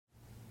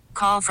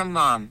call from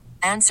mom.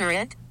 Answer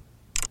it.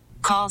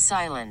 Call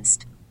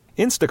silenced.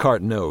 Instacart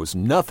knows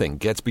nothing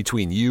gets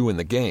between you and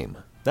the game.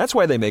 That's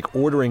why they make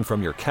ordering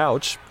from your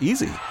couch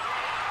easy.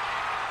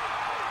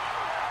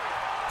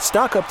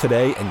 Stock up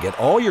today and get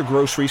all your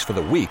groceries for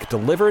the week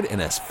delivered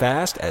in as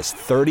fast as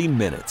 30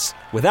 minutes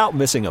without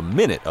missing a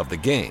minute of the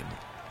game.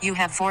 You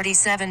have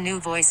 47 new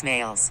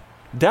voicemails.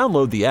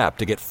 Download the app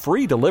to get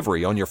free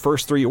delivery on your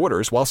first 3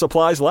 orders while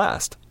supplies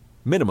last.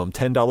 Minimum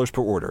 $10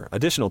 per order.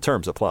 Additional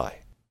terms apply.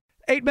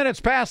 8 minutes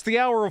past the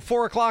hour of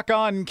 4 o'clock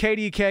on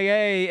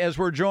KDKA as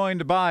we're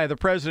joined by the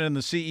president and the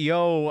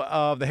CEO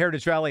of the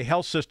Heritage Valley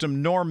Health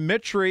System, Norm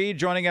Mitry,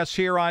 joining us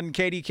here on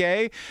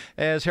KDK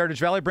as Heritage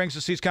Valley brings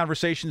us these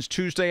conversations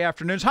Tuesday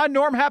afternoons. Hi,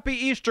 Norm. Happy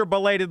Easter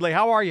belatedly.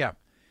 How are you?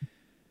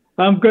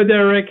 I'm good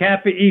there, Rick.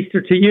 Happy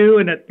Easter to you,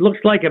 and it looks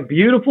like a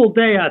beautiful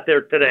day out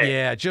there today.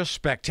 Yeah, just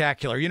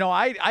spectacular. You know,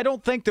 I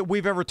don't think that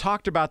we've ever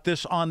talked about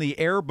this on the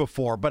air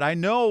before, but I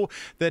know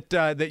that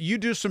that you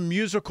do some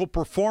musical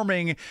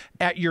performing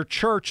at your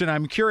church, and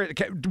I'm curious,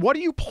 what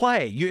do you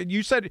play?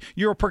 You said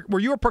were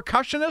you a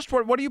percussionist?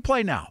 What do you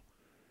play now?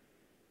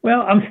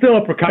 Well, I'm still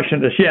a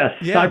percussionist, yes.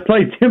 Yeah. I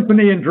play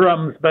timpani and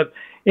drums, but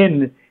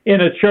in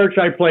a church,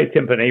 I play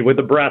timpani with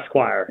the brass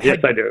choir. Yes,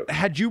 I do.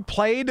 Had you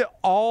played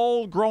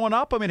all growing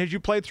up? I mean, had you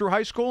played through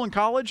high school and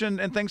college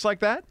and things like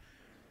that?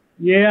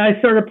 Yeah, I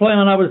started playing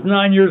when I was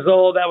 9 years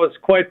old. That was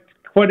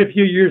quite a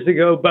few years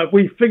ago, but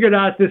we figured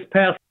out this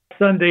past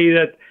Sunday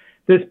that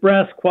this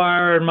brass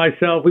choir and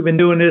myself, we've been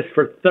doing this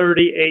for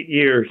 38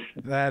 years.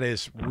 That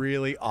is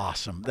really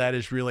awesome. That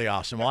is really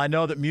awesome. Well, I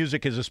know that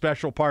music is a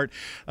special part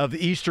of the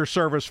Easter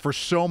service for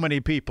so many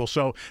people.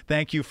 So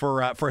thank you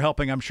for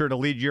helping, I'm sure, to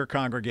lead your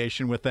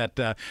congregation with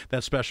that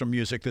special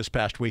music this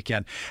past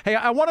weekend. Hey,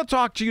 I want to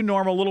talk to you,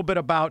 Norm, a little bit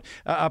about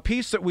a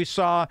piece that we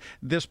saw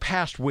this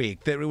past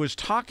week that was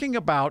talking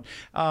about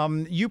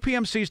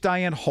UPMC's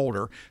Diane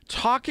Holder,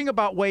 talking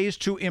about ways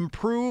to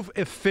improve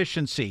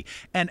efficiency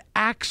and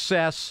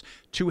access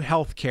to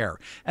health care.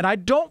 And I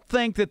don't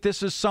think that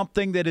this is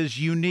something that is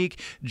unique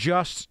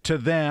just to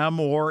them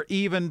or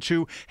even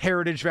to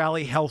Heritage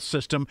Valley Health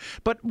System.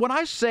 But when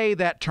I say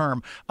that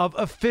term of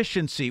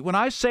efficiency, when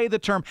I say the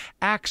term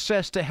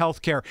access to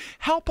health care,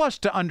 help us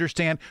to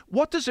understand,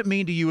 what does it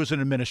mean to you as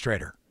an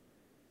administrator?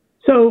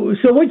 So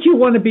what you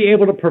want to be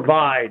able to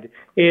provide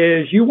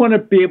is you want to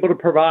be able to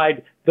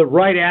provide the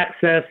right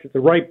access at the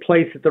right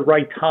place at the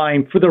right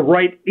time for the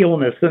right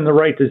illness and the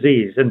right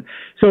disease. And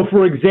so,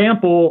 for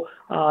example,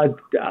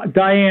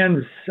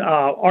 Diane's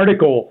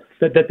article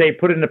that they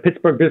put in the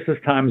Pittsburgh Business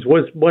Times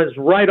was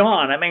right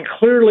on. I mean,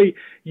 clearly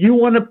you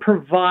want to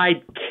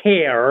provide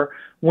care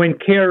when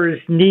care is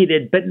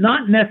needed, but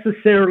not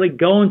necessarily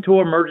going to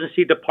an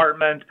emergency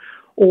department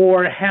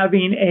or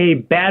having a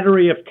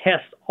battery of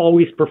tests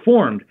always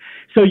performed.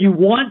 So you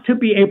want to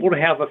be able to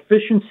have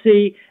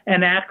efficiency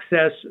and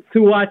access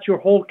throughout your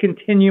whole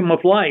continuum of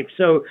life.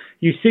 So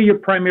you see your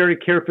primary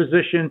care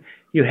physician,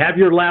 you have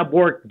your lab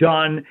work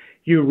done,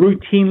 you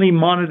routinely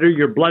monitor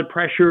your blood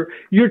pressure.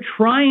 You're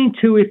trying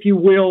to, if you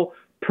will,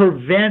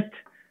 prevent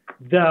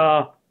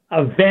the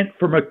event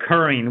from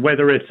occurring,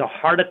 whether it's a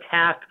heart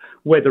attack,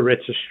 whether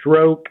it's a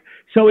stroke.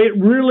 So it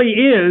really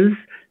is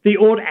the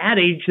old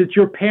adage that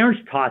your parents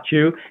taught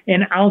you: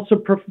 an ounce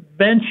of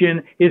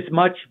prevention is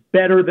much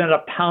better than a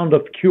pound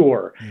of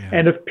cure. Yeah.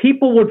 And if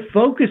people would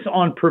focus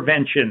on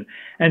prevention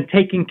and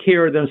taking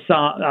care of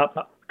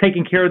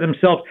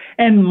themselves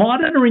and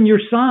monitoring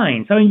your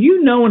signs, I mean,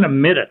 you know in a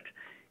minute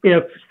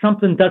if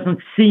something doesn't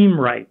seem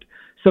right.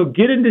 So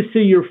getting to see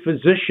your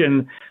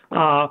physician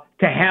to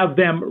have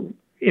them,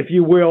 if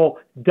you will,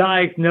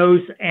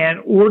 diagnose and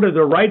order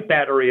the right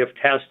battery of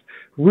tests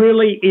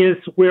really is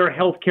where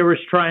healthcare is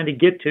trying to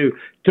get to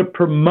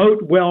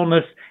promote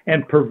wellness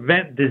and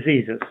prevent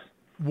diseases.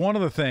 One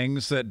of the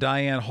things that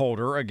Diane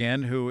Holder,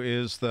 again, who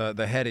is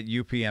the head at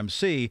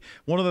UPMC,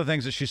 one of the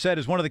things that she said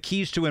is one of the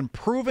keys to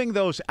improving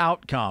those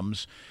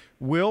outcomes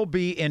will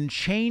be in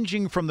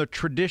changing from the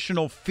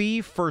traditional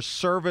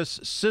fee-for-service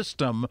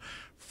system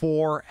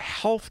for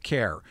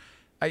healthcare.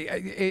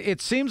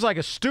 It seems like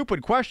a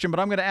stupid question, but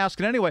I'm going to ask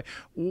it anyway.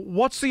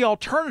 What's the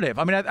alternative?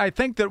 I mean, I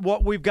think that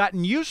what we've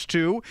gotten used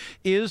to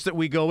is that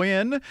we go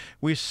in,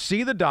 we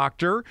see the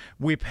doctor,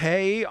 we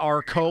pay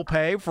our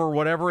copay for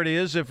whatever it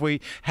is if we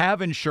have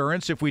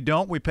insurance. If we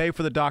don't, we pay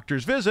for the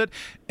doctor's visit,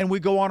 and we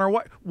go on our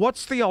way.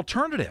 What's the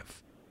alternative?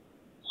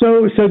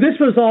 So this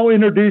was all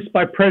introduced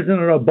by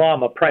President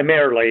Obama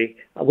primarily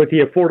with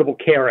the Affordable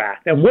Care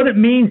Act. And what it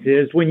means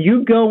is when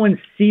you go and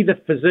see the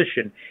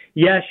physician,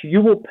 yes,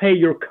 you will pay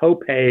your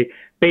copay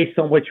based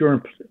on what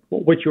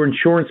your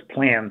insurance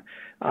plan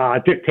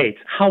dictates.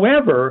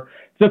 However,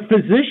 the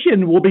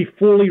physician will be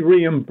fully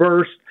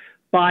reimbursed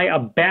by a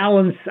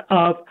balance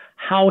of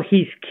how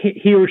he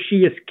or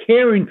she is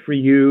caring for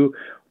you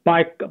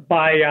by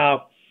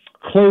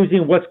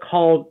closing what's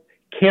called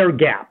care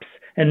gaps,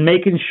 and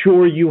making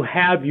sure you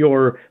have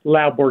your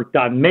lab work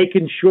done,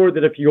 making sure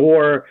that if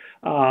you're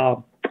a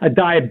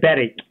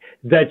diabetic,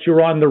 that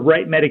you're on the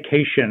right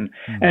medication.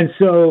 Mm-hmm. And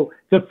so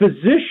the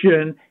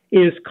physician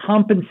is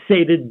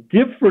compensated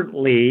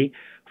differently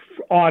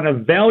on a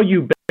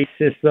value-based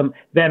system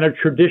than a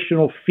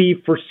traditional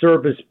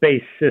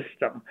fee-for-service-based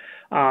system.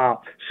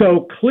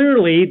 So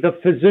clearly, the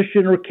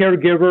physician or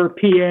caregiver,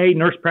 PA,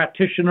 nurse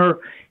practitioner,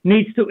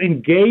 needs to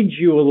engage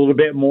you a little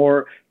bit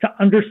more to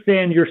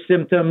understand your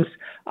symptoms.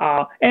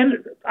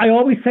 And I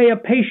always say a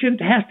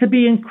patient has to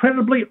be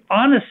incredibly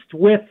honest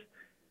with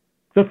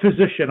the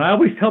physician. I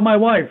always tell my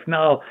wife,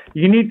 now,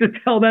 you need to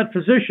tell that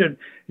physician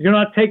you're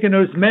not taking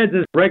those meds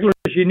as regular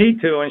as you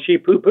need to, and she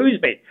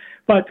poo-poos me.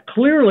 But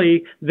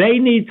clearly, they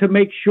need to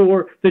make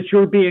sure that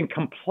you're being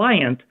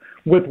compliant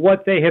with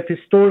what they have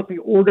historically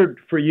ordered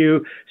for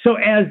you. So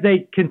as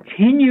they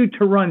continue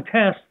to run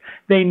tests,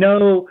 they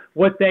know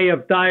what they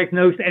have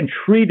diagnosed and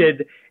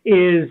treated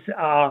is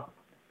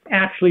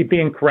actually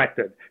being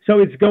corrected. So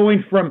it's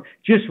going from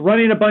just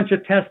running a bunch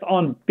of tests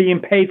on being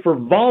paid for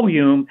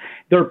volume,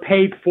 they're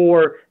paid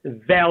for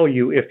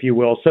value, if you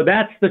will. So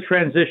that's the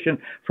transition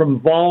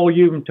from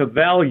volume to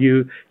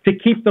value to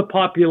keep the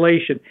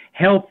population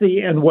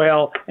healthy and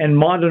well and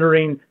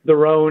monitoring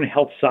their own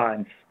health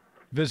signs.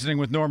 Visiting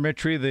with Norm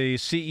Mitry, the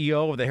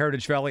CEO of the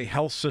Heritage Valley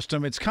Health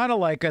System. It's kind of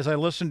like, as I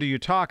listen to you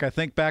talk, I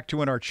think back to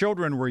when our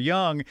children were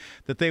young,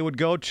 that they would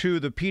go to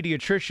the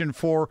pediatrician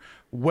for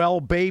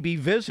baby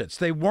visits.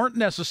 They weren't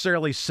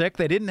necessarily sick.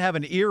 They didn't have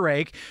an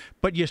earache,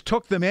 but you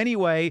took them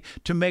anyway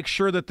to make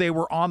sure that they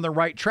were on the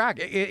right track.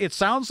 It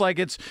sounds like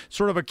it's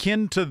sort of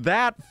akin to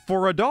that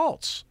for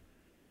adults.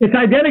 It's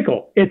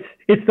identical. It's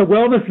the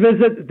wellness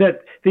visit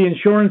that the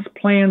insurance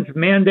plans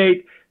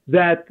mandate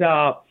that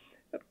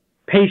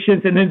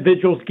patients and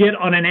individuals get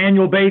on an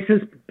annual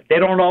basis. They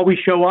don't always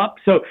show up.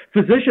 So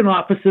physician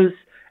offices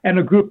and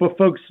a group of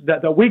folks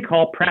that we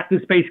call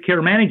practice-based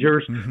care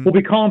managers will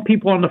be calling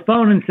people on the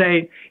phone and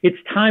saying, it's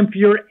time for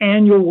your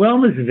annual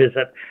wellness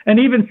visit.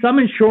 And even some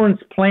insurance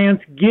plans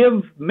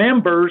give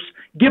members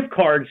gift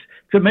cards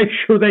to make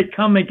sure they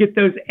come and get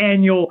those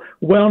annual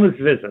wellness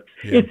visits.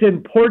 Yeah. It's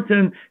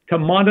important to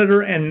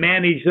monitor and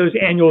manage those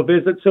annual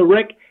visits. So,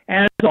 Rick,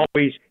 as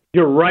always,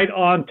 you're right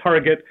on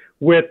target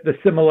with the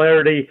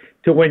similarity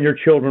to when your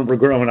children were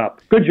growing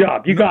up. Good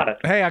job. You got it.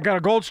 Hey, I got a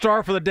gold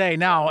star for the day.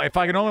 Now, if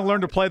I can only learn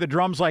to play the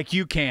drums like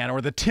you can,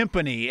 or the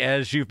timpani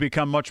as you've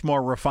become much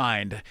more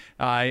refined,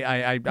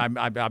 I've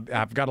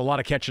got a lot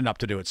of catching up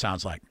to do, it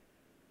sounds like.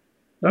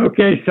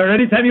 Okay, sir.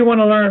 Anytime you want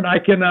to learn, I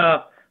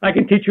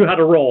can teach you how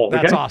to roll.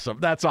 Okay? That's awesome.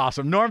 That's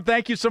awesome. Norm,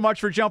 thank you so much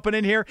for jumping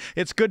in here.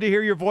 It's good to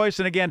hear your voice.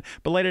 And again,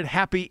 belated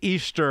happy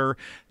Easter,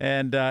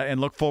 and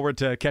look forward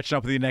to catching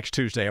up with you next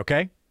Tuesday,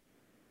 okay?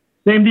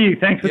 Same to you.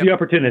 Thanks for the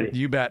opportunity.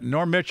 You bet.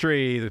 Norm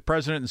Mitry, the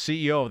president and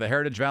CEO of the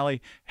Heritage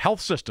Valley Health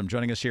System,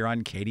 joining us here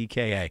on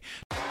KDKA.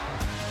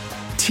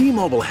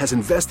 T-Mobile has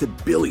invested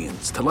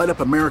billions to light up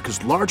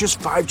America's largest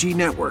 5G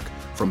network,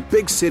 from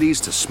big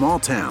cities to small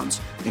towns,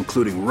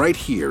 including right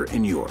here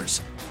in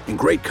yours. And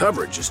great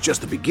coverage is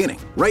just the beginning.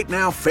 Right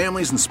now,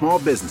 families and small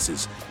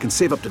businesses can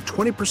save up to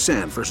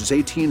 20% versus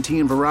AT&T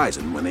and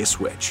Verizon when they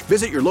switch.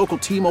 Visit your local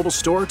T-Mobile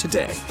store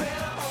today.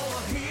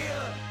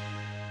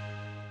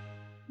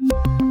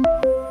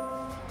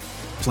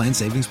 Plan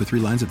savings with 3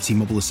 lines of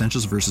T-Mobile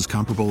Essentials versus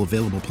comparable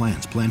available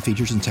plans. Plan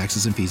features and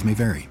taxes and fees may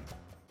vary.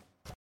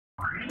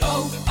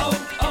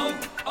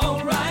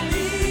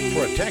 O'Reilly.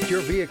 Protect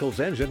your vehicle's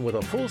engine with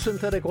a full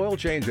synthetic oil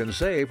change and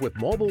save with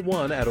Mobil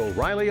 1 at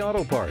O'Reilly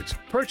Auto Parts.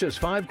 Purchase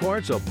 5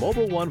 quarts of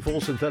Mobil 1 full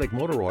synthetic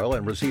motor oil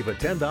and receive a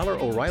 $10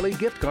 O'Reilly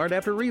gift card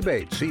after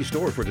rebate. See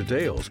store for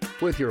details.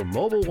 With your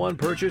Mobil 1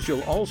 purchase,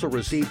 you'll also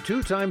receive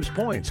 2 times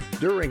points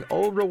during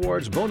O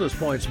Rewards Bonus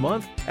Points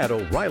Month at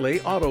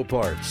O'Reilly Auto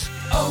Parts.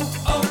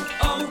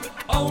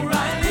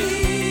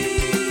 O'Reilly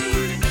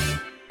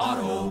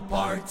Auto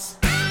Parts.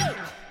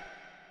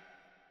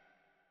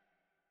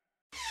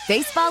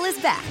 Baseball is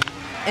back,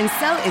 and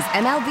so is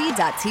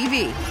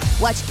MLB.tv.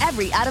 Watch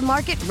every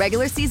out-of-market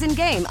regular season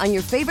game on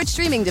your favorite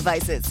streaming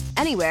devices,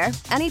 anywhere,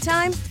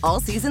 anytime,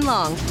 all season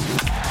long.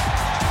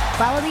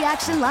 Follow the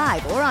action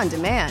live or on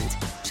demand.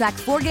 Track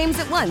 4 games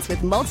at once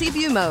with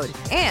multi-view mode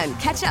and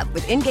catch up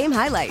with in-game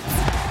highlights.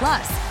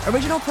 Plus,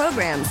 original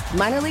programs,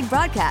 minor league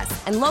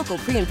broadcasts, and local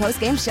pre- and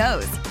post-game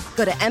shows.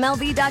 Go to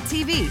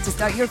MLB.tv to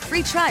start your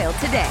free trial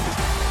today.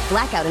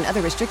 Blackout and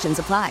other restrictions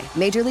apply.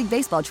 Major League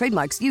Baseball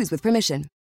trademarks used with permission.